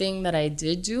 And one thing that I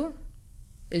did do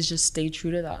is just stay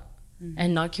true to that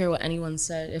and not care what anyone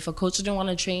said. If a coach didn't want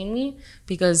to train me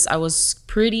because I was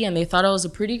pretty and they thought I was a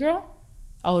pretty girl,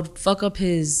 I would fuck up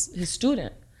his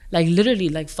student. Like, literally,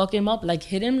 like, fuck him up, like,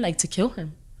 hit him, like, to kill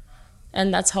him.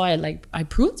 And that's how I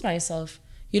proved myself.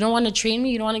 You don't want to train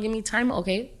me? You don't want to give me time?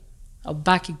 Okay. I'll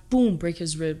back it, boom, break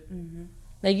his rib.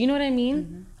 Like, you know what I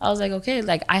mean? I was like, okay,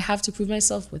 like, I have to prove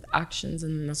myself with actions,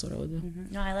 and that's what I would do.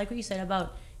 No, I like what you said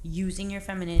about using your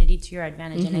femininity to your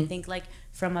advantage. And I think, like,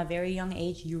 from a very young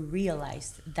age, you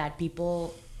realized that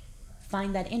people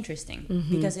find that interesting,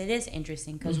 because it is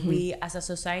interesting, because we, as a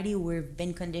society, we've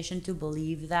been conditioned to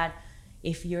believe that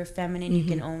if you're feminine, you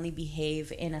can only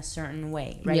behave in a certain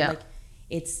way, right? Yeah. Like,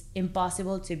 it's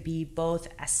impossible to be both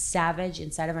a savage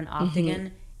inside of an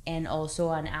octagon and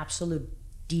also an absolute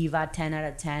diva, 10 out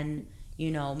of 10, you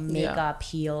know, makeup,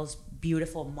 heels,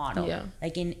 beautiful model.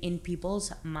 Like, in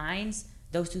people's minds,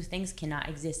 those two things cannot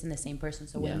exist in the same person.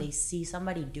 So when they see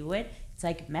somebody do it, it's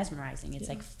like mesmerizing. It's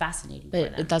like fascinating for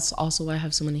them. But that's also why I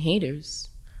have so many haters,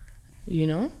 you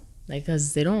know? Like,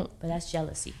 because they don't. But that's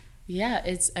jealousy. Yeah,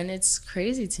 it's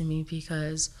crazy to me,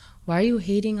 because why are you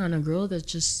hating on a girl that's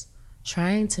just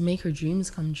trying to make her dreams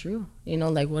come true? You know,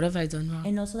 like, what have I done wrong?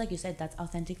 And also, like you said, that's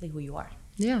authentically who you are.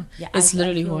 Yeah, it's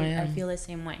literally who I am. I feel the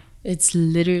same way. It's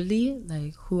literally,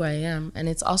 like, who I am. And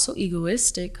it's also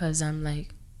egoistic, because I'm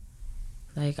like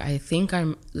I think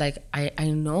I'm, like, I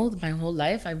know my whole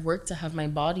life I've worked to have my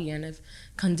body, and I've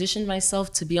conditioned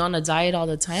myself to be on a diet all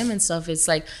the time and stuff. It's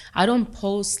like, I don't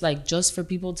post, like, just for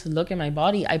people to look at my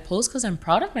body. I post because I'm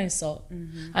proud of myself.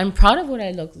 I'm proud of what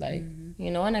I look like,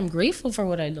 you know, and I'm grateful for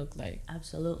what I look like.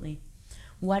 Absolutely.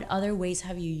 What other ways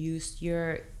have you used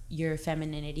your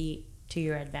femininity to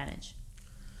your advantage?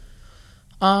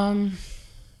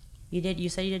 You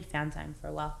said you did fan time for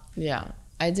a while. Yeah,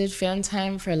 I did fan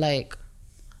time for, like,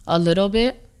 a little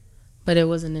bit, but it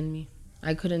wasn't in me.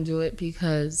 I couldn't do it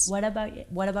because... What about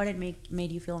it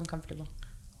made you feel uncomfortable?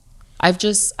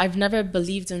 I've never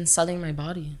believed in selling my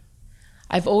body.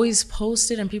 I've always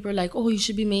posted and people are like, oh, you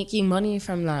should be making money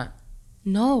from that.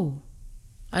 No,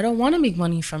 I don't want to make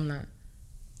money from that.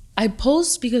 I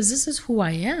post because this is who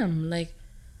I am. Like,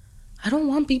 I don't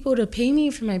want people to pay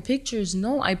me for my pictures.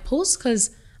 No, I post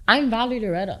because I'm Valerie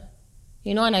Loureda,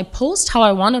 you know, and I post how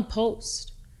I want to post.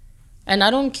 And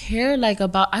I don't care, like,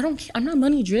 I'm not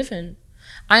money driven.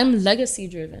 I'm legacy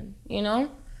driven, you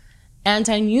know? And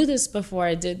I knew this before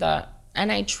I did that.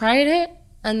 And I tried it.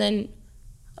 And then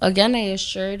again, I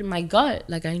assured my gut,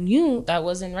 like, I knew that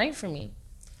wasn't right for me.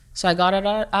 So I got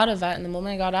out of that. And the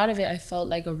moment I got out of it, I felt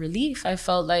like a relief. I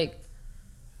felt like,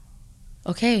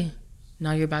 okay,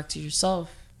 now you're back to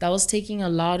yourself. That was taking a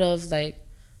lot of, like,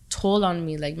 toll on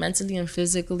me, like, mentally and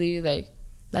physically. Like,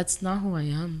 that's not who I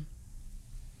am.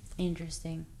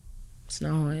 Interesting. It's not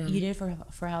who I am. You did it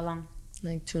for how long?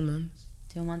 Like 2 months.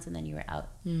 2 months and then you were out.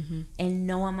 Mm-hmm. And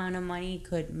no amount of money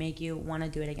could make you want to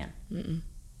do it again. Mm-mm.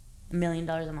 $1 million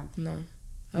a month. No.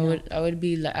 No.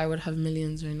 I would have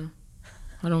millions right now.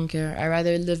 I don't care. I'd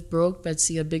rather live broke but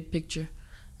see a big picture.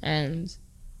 And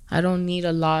I don't need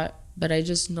a lot, but I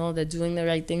just know that doing the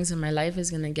right things in my life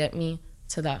is going to get me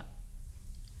to that.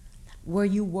 Were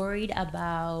you worried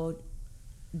about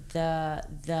the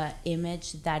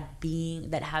image that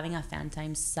having a fan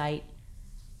time site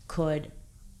could,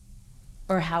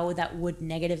 or how that would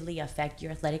negatively affect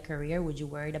your athletic career? Would you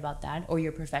worried about that, or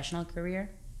your professional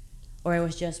career? Or it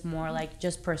was just more like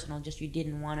just personal, just you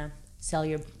didn't want to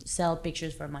sell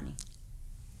pictures for money?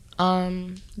 I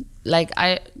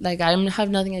have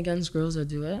nothing against girls that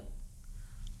do it,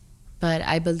 but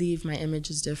I believe my image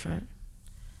is different.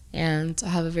 And I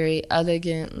have a very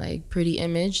elegant, like, pretty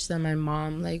image that my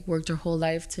mom, like, worked her whole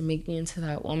life to make me into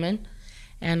that woman.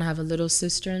 And I have a little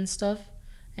sister and stuff.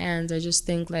 And I just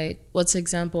think, like, what's the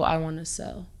example I want to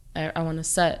sell? I want to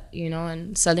set, you know,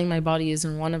 and selling my body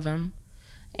isn't one of them.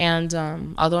 And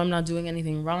although I'm not doing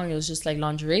anything wrong, it was just, like,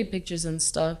 lingerie pictures and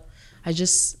stuff.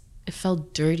 It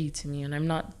felt dirty to me, and I'm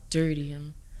not dirty.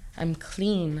 I'm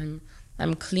clean.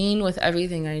 I'm clean with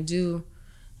everything I do.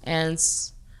 And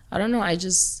I don't know, I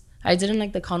didn't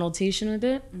like the connotation with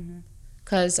it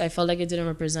because I felt like it didn't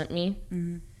represent me.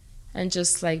 Mm-hmm. And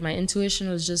just like my intuition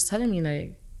was just telling me,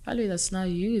 like, Valerie, that's not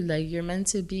you. Like, you're meant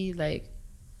to be like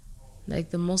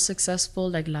the most successful,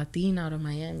 like, Latina out of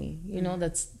Miami. You know,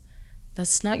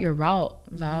 that's not your route,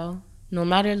 Val. No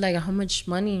matter like how much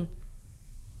money,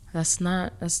 that's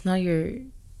not your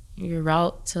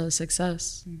route to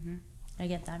success. Mm-hmm. I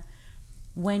get that.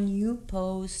 When you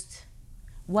post,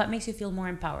 what makes you feel more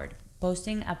empowered?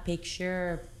 Posting a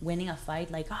picture winning a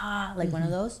fight, like one of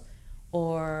those,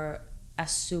 or a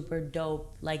super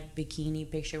dope like bikini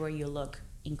picture where you look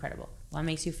incredible? What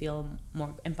makes you feel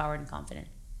more empowered and confident?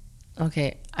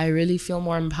 Okay, I really feel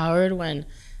more empowered when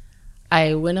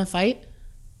I win a fight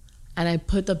and I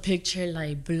put the picture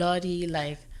like bloody,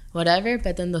 like whatever,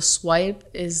 but then the swipe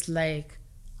is like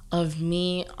of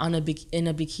me in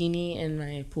a bikini in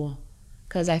my pool,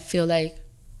 because I feel like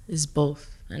it's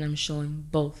both and I'm showing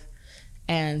both,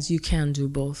 and you can do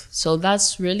both. So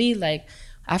that's really like,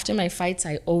 after my fights,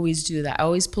 I always do that. I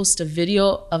always post a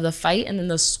video of the fight, and then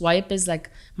the swipe is like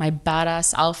my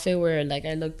badass outfit where like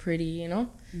I look pretty, you know?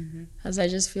 Because I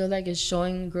just feel like it's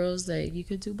showing girls that you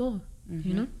could do both,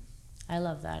 you know? I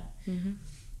love that.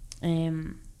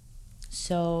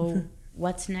 So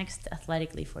what's next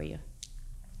athletically for you?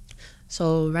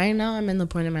 So right now I'm in the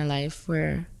point in my life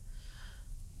where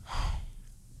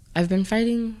I've been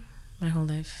fighting my whole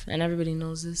life, and everybody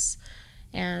knows this.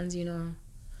 And, you know,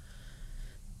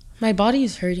 my body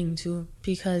is hurting too,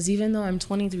 because even though I'm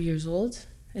 23 years old,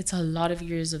 it's a lot of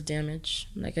years of damage.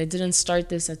 Like, I didn't start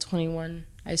this at 21.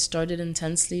 I started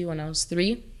intensely when I was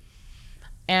 3.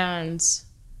 And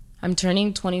I'm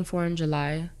turning 24 in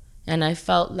July, and I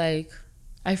felt like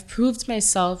I've proved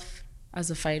myself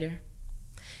as a fighter.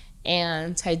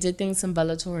 And I did things in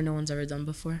Bellator no one's ever done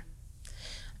before.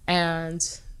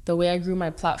 And the way I grew my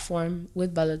platform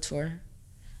with Bellator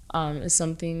is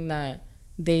something that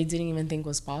they didn't even think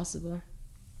was possible.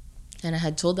 And I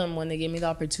had told them when they gave me the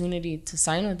opportunity to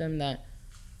sign with them that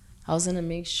I was going to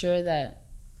make sure that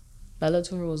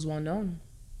Bellator was well known.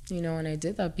 You know, and I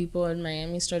did that. People in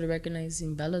Miami started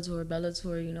recognizing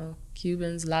Bellator, you know,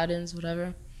 Cubans, Latins,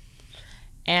 whatever.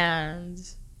 And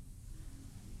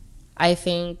I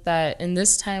think that in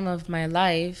this time of my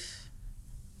life,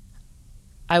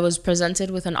 I was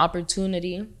presented with an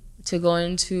opportunity to go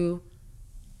into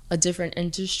a different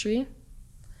industry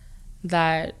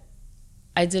that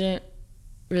I didn't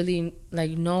really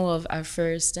like know of at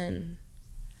first. And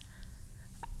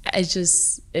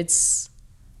it's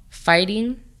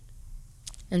fighting,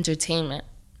 entertainment,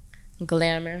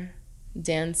 glamour,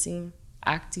 dancing,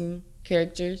 acting,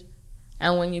 characters.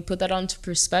 And when you put that onto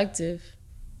perspective,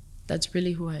 that's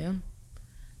really who I am.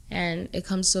 And it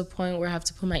comes to a point where I have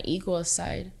to put my ego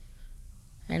aside.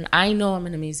 And I know I'm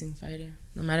an amazing fighter.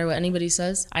 No matter what anybody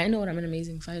says, I know I'm an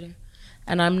amazing fighter.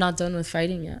 And I'm not done with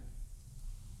fighting yet.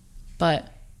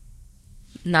 But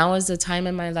now is the time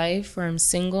in my life where I'm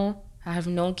single, I have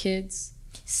no kids.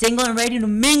 Single and ready to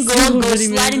mingle, go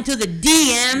slide into the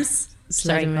DMs.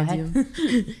 Sorry, go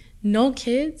ahead. No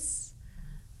kids.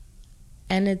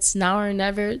 And it's now or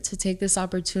never to take this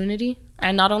opportunity.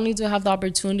 And not only do I have the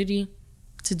opportunity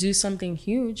to do something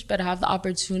huge, but I have the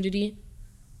opportunity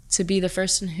to be the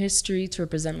first in history to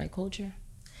represent my culture.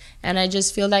 And I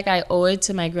just feel like I owe it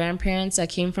to my grandparents that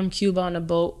came from Cuba on a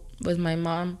boat with my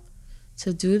mom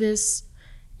to do this.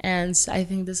 And I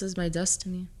think this is my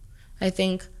destiny. I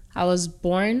think I was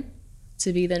born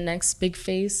to be the next big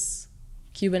face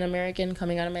Cuban American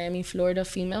coming out of Miami, Florida,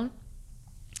 female.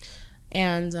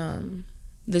 And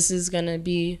this is gonna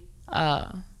be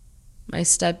my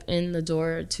step in the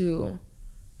door to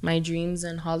my dreams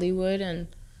in Hollywood and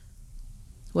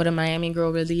what a Miami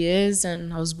girl really is.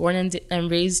 And I was born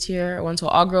and raised here. I went to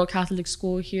an all-girl Catholic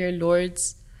school here,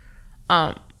 Lourdes.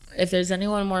 If there's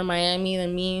anyone more Miami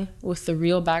than me with the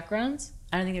real background,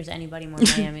 I don't think there's anybody more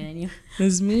Miami than you.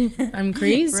 it's me. I'm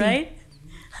crazy. Right?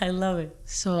 I love it.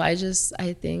 So I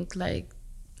think like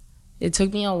it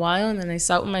took me a while, and then I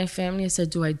sat with my family. I said,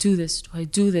 do I do this? Do I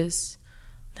do this?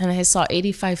 Then I saw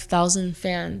 85,000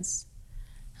 fans.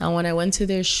 And when I went to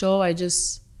their show, I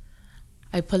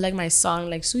put like my song,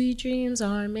 like Sweet Dreams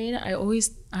Are Made. I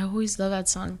always love that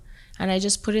song. And I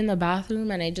just put it in the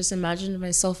bathroom, and I just imagined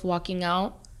myself walking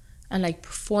out and like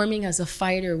performing as a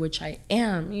fighter, which I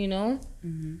am, you know?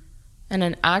 Mm-hmm. And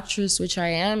an actress, which I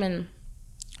am, and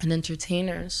an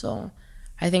entertainer. So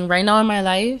I think right now in my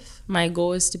life, my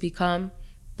goal is to become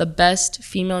the best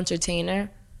female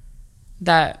entertainer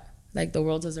that like the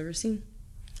world has ever seen.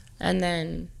 And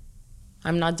then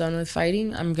I'm not done with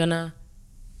fighting.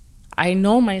 I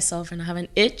know myself, and I have an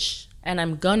itch, and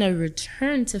I'm gonna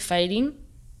return to fighting.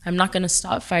 I'm not gonna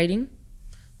stop fighting.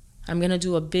 I'm gonna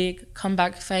do a big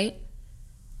comeback fight.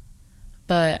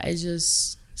 But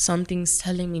something's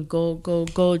telling me, go, go,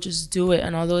 go, just do it.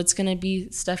 And although it's gonna be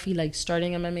Steffi like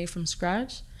starting MMA from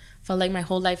scratch, I felt like my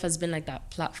whole life has been like that,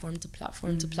 platform to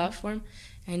platform to platform.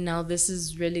 And now this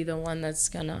is really the one that's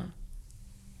gonna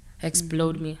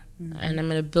explode me. And I'm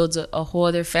gonna build a whole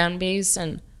other fan base,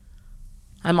 and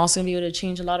I'm also gonna be able to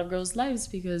change a lot of girls' lives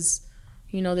because,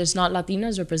 you know, there's not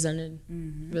Latinas represented,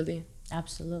 really.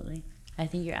 Absolutely. I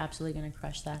think you're absolutely gonna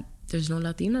crush that. There's no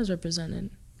Latinas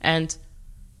represented. And,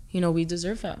 you know, we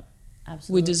deserve that.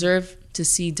 Absolutely. We deserve to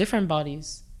see different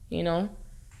bodies, you know,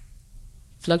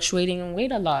 fluctuating in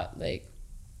weight a lot. Like,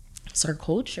 it's our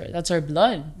culture. That's our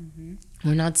blood.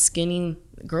 We're not skinny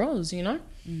girls, you know?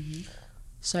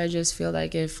 So I just feel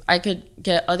like if I could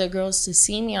get other girls to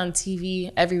see me on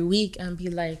TV every week and be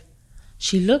like,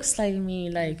 she looks like me,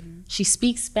 like she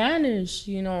speaks Spanish,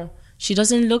 you know, she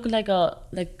doesn't look like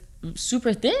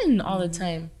super thin all the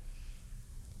time.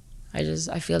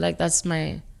 I feel like that's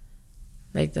my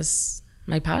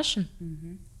passion.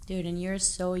 Dude, and you're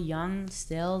so young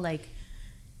still. Like,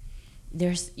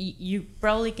 you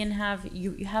probably can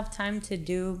you have time to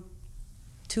do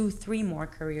 2-3 more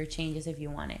career changes if you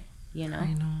want it. You know?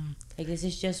 I know. Like, this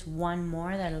is just one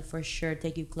more that'll for sure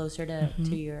take you closer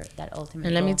to your that ultimate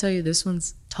And let me tell you, this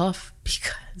one's tough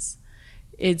because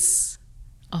it's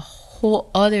a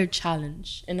whole other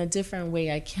challenge in a different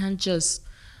way. I can't just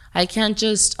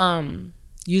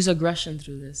use aggression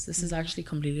through this. This is actually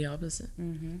completely opposite.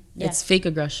 Yeah. It's fake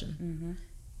aggression.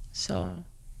 So,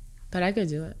 but I could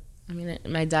do it. I mean,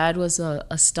 my dad was a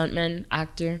stuntman,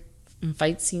 actor in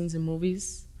fight scenes in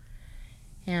movies.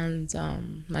 And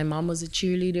my mom was a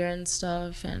cheerleader and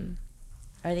stuff. And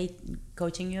are they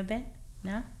coaching you a bit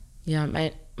now? Yeah,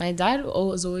 my dad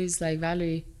was always like,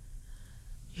 Valerie,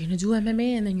 you're gonna do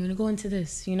MMA and then you're gonna go into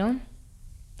this, you know?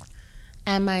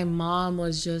 And my mom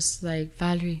was just like,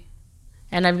 Valerie.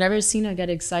 And I've never seen her get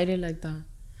excited like that.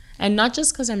 And not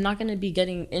just because I'm not gonna be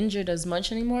getting injured as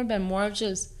much anymore, but more of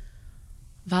just,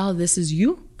 Val, this is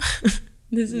you.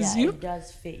 This is you. It does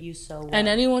fit you so well. And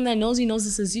anyone that knows you knows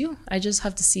this is you. I just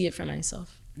have to see it for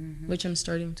myself, which I'm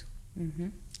starting to.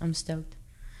 I'm stoked.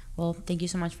 Well, thank you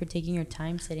so much for taking your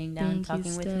time, sitting down,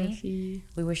 talking with me.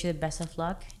 We wish you the best of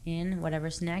luck in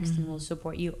whatever's next, and we'll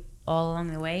support you all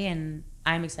along the way. And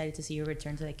I'm excited to see you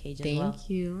return to the cage as well. Thank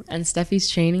you. And Steffi's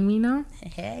training me now.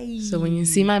 Hey. So when you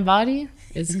see my body,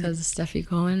 it's because of Steffi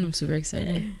Cohen. I'm super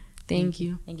excited. Thank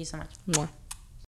you. Thank you so much. Mwah.